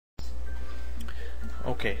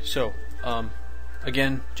Okay, so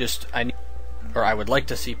again, I would like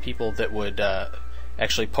to see people that would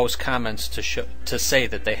actually post comments to say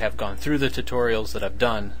that they have gone through the tutorials that I've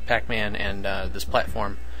done, Pac-Man and this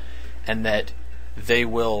platform, and that they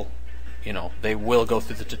will, they will go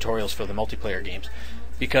through the tutorials for the multiplayer games.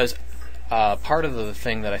 Because part of the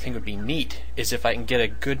thing that I think would be neat is if I can get a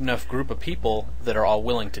good enough group of people that are all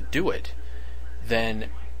willing to do it, then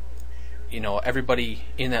everybody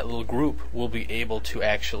in that little group will be able to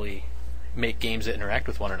actually make games that interact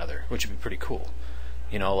with one another, which would be pretty cool.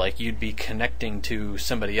 Like you'd be connecting to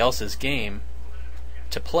somebody else's game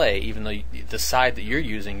to play, even though the side that you're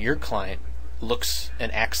using, your client, looks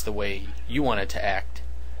and acts the way you want it to act,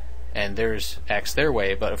 and theirs acts their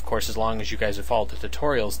way, but of course as long as you guys have followed the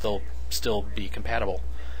tutorials, they'll still be compatible.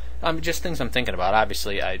 Just things I'm thinking about.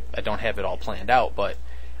 Obviously, I don't have it all planned out, but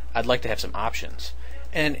I'd like to have some options.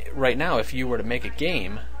 And right now, if you were to make a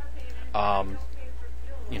game, who are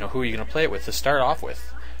you going to play it with? To start off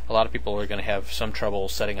with, a lot of people are going to have some trouble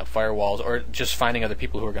setting up firewalls or just finding other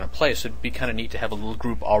people who are going to play, so it'd be kind of neat to have a little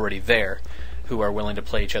group already there who are willing to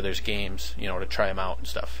play each other's games, to try them out and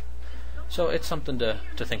stuff. So it's something to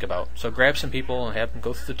think about. So grab some people and have them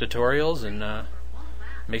go through the tutorials, and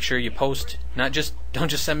make sure you post. Don't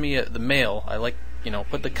just send me the mail. I like,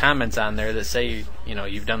 put the comments on there that say,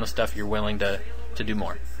 you've done the stuff, you're willing to do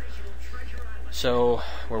more. So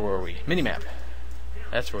where were we? Minimap.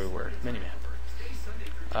 That's where we were. Minimap.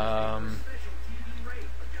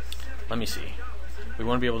 Let me see. We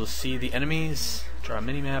want to be able to see the enemies. Draw a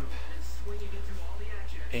minimap.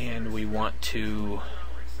 And we want to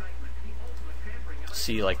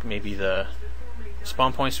see maybe the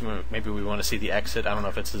spawn points. Maybe we want to see the exit. I don't know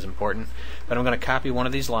if it's as important. But I'm going to copy one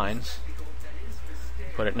of these lines.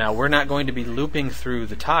 Put it. Now we're not going to be looping through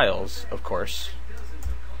the tiles, of course,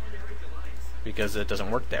 because it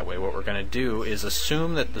doesn't work that way. What we're going to do is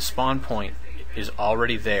assume that the spawn point is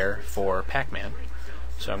already there for Pac-Man.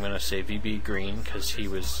 So I'm going to say VB green because he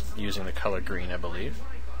was using the color green, I believe.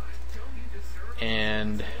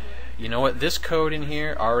 And you know what? This code in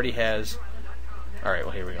here already has... Alright,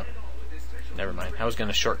 well here we go. Never mind. I was going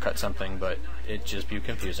to shortcut something, but it'd just be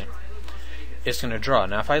confusing. It's going to draw.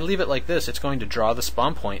 Now if I leave it like this, it's going to draw the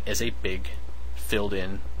spawn point as a big filled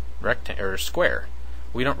in rectangle or square.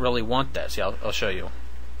 We don't really want that. See, I'll show you.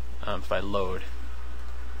 If I load.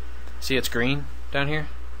 See, it's green down here?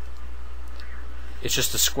 It's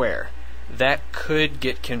just a square. That could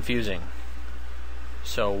get confusing.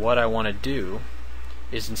 So what I want to do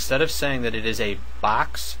is, instead of saying that it is a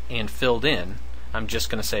box and filled in, I'm just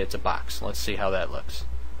going to say it's a box. Let's see how that looks.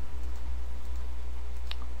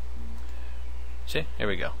 See? There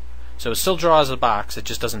we go. So it still draws a box, it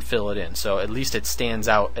just doesn't fill it in. So at least it stands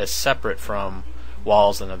out as separate from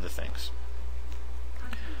walls and other things.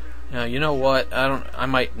 Now, you know what? I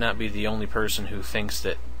might not be the only person who thinks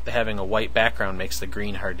that having a white background makes the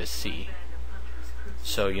green hard to see.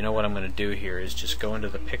 So you know what I'm going to do here is just go into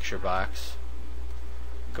the picture box,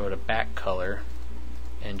 go to back color,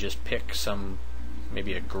 and just pick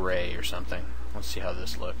maybe a gray or something. Let's see how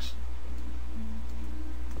this looks.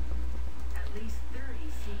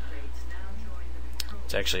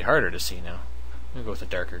 It's actually harder to see now. I'm going to go with a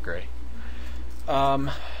darker gray.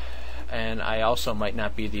 And I also might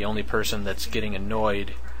not be the only person that's getting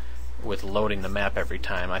annoyed with loading the map every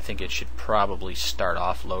time. I think it should probably start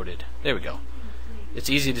off loaded. There we go. It's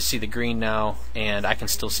easy to see the green now, and I can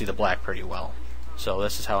still see the black pretty well. So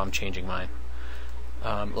this is how I'm changing mine.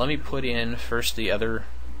 Let me put in first the other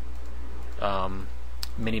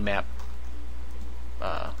mini-map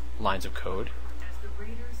lines of code.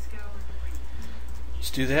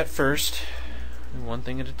 Let's do that first, one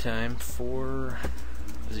thing at a time. For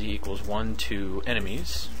z equals 1 to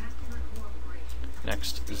enemies.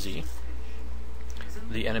 Next z.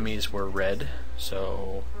 The enemies were red,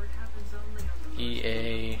 so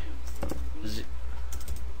EA Z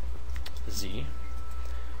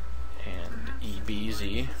and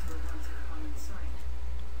EBZ,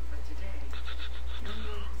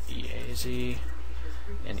 EAZ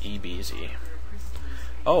and EBZ.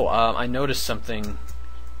 Oh, I noticed something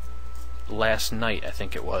last night, I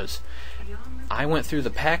think it was. I went through the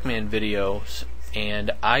Pac-Man videos,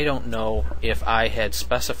 and I don't know if I had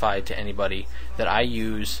specified to anybody that I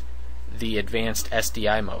use the advanced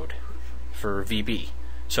SDI mode for VB.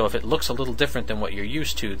 So if it looks a little different than what you're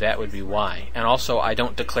used to, that would be why. And also, I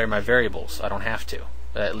don't declare my variables. I don't have to,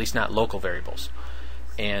 at least not local variables.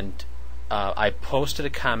 And I posted a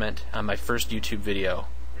comment on my first YouTube video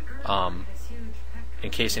in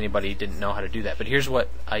case anybody didn't know how to do that. But here's what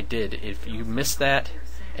I did. If you missed that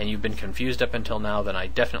and you've been confused up until now, then I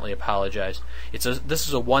definitely apologize. This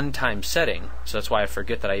is a one-time setting, so that's why I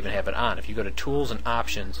forget that I even have it on. If you go to Tools and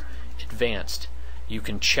Options, Advanced, you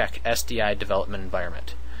can check SDI Development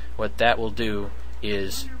Environment. What that will do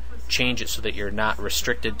is change it so that you're not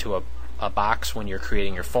restricted to a box when you're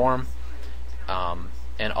creating your form,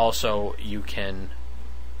 and also you can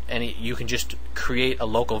just create a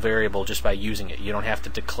local variable just by using it. You don't have to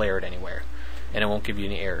declare it anywhere, and it won't give you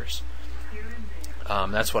any errors.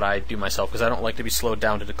 That's what I do myself, because I don't like to be slowed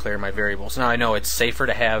down to declare my variables. Now I know it's safer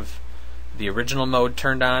to have the original mode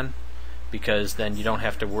turned on, because then you don't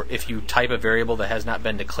have to if you type a variable that has not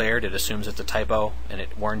been declared, it assumes it's a typo and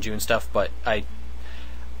it warns you and stuff. But I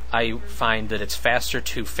find that it's faster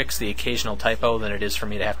to fix the occasional typo than it is for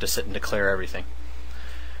me to have to sit and declare everything.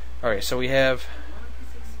 Alright, so we have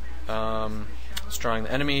drawing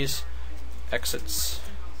the enemies, exits,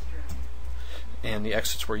 and the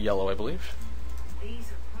exits were yellow, I believe.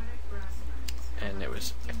 And there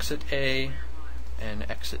was exit A and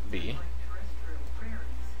exit B.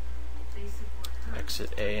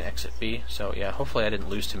 Exit A and exit B. So yeah, hopefully I didn't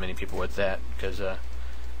lose too many people with that, because I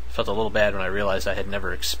felt a little bad when I realized I had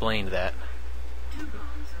never explained that.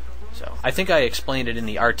 So I think I explained it in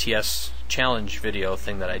the RTS challenge video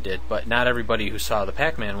thing that I did, but not everybody who saw the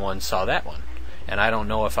Pac-Man one saw that one. And I don't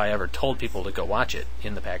know if I ever told people to go watch it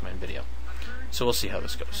in the Pac-Man video. So we'll see how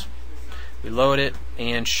this goes. We load it,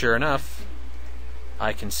 and sure enough,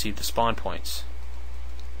 I can see the spawn points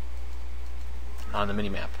on the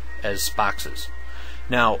minimap as boxes.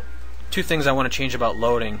 Now, two things I want to change about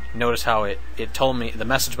loading. Notice how it told me, the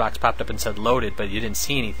message box popped up and said loaded, but you didn't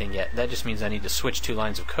see anything yet. That just means I need to switch 2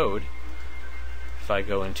 lines of code. If I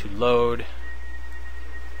go into load,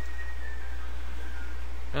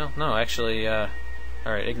 well, no, actually,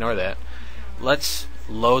 alright, ignore that. Let's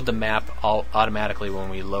load the map automatically when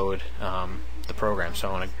we load the program. So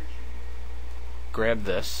I want to grab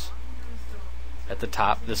this at the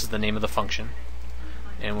top. This is the name of the function,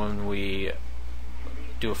 and when we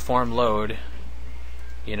do a form load,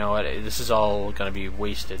 you know what, this is all going to be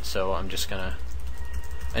wasted, so I'm just going to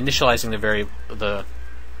initializing the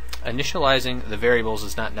variables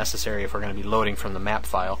is not necessary if we're going to be loading from the map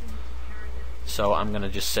file. So I'm going to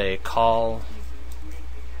just say call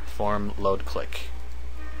form load click.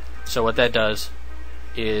 So what that does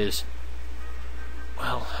is,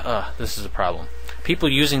 well, this is a problem. People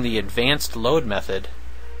using the advanced load method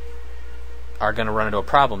are going to run into a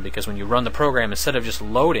problem, because when you run the program, instead of just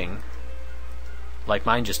loading like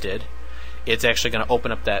mine just did, it's actually going to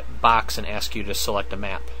open up that box and ask you to select a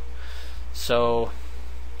map. So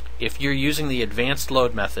if you're using the advanced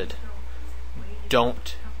load method,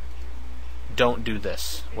 don't do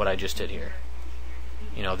this, what I just did here.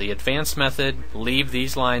 You know, the advanced method, leave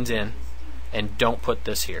these lines in, and don't put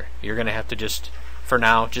this here. You're going to have to just, for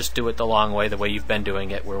now, just do it the long way, the way you've been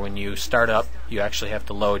doing it, where when you start up, you actually have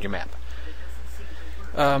to load your map.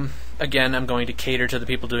 Again, I'm going to cater to the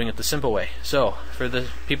people doing it the simple way. So, for the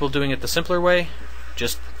people doing it the simpler way,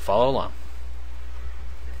 just follow along.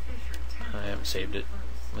 I haven't saved it.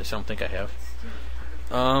 At least I don't think I have.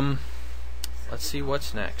 Let's see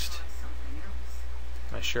what's next.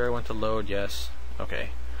 Am I sure I went to load? Yes. Okay.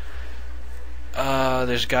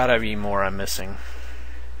 There's gotta be more I'm missing.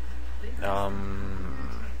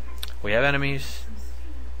 We have enemies.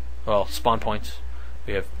 Well, spawn points.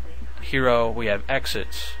 We have hero. We have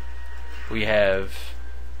exits. We have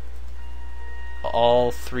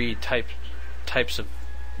all 3 types of,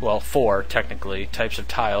 well, 4 technically types of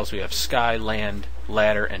tiles. We have sky, land,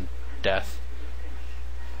 ladder, and death.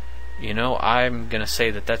 You know, I'm gonna say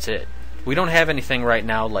that that's it. We don't have anything right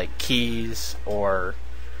now like keys or,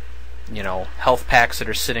 you know, health packs that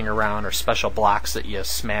are sitting around, or special blocks that you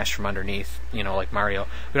smash from underneath, you know, like Mario.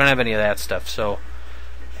 We don't have any of that stuff, so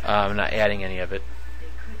I'm not adding any of it.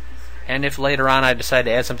 And if later on I decide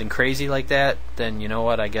to add something crazy like that, then you know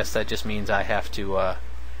what, I guess that just means I have to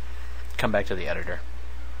come back to the editor.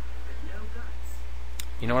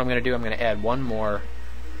 You know what I'm going to do? I'm going to add one more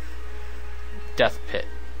death pit.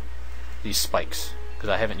 These spikes, because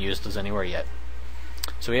I haven't used those anywhere yet.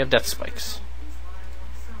 So we have death spikes.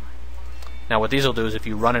 Now what these will do is if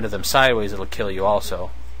you run into them sideways, it'll kill you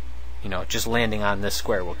also. You know, just landing on this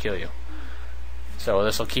square will kill you. So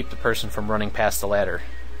this will keep the person from running past the ladder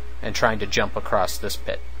and trying to jump across this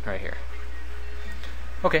pit right here.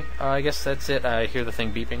 Okay, I guess that's it. I hear the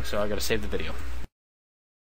thing beeping, so I gotta save the video.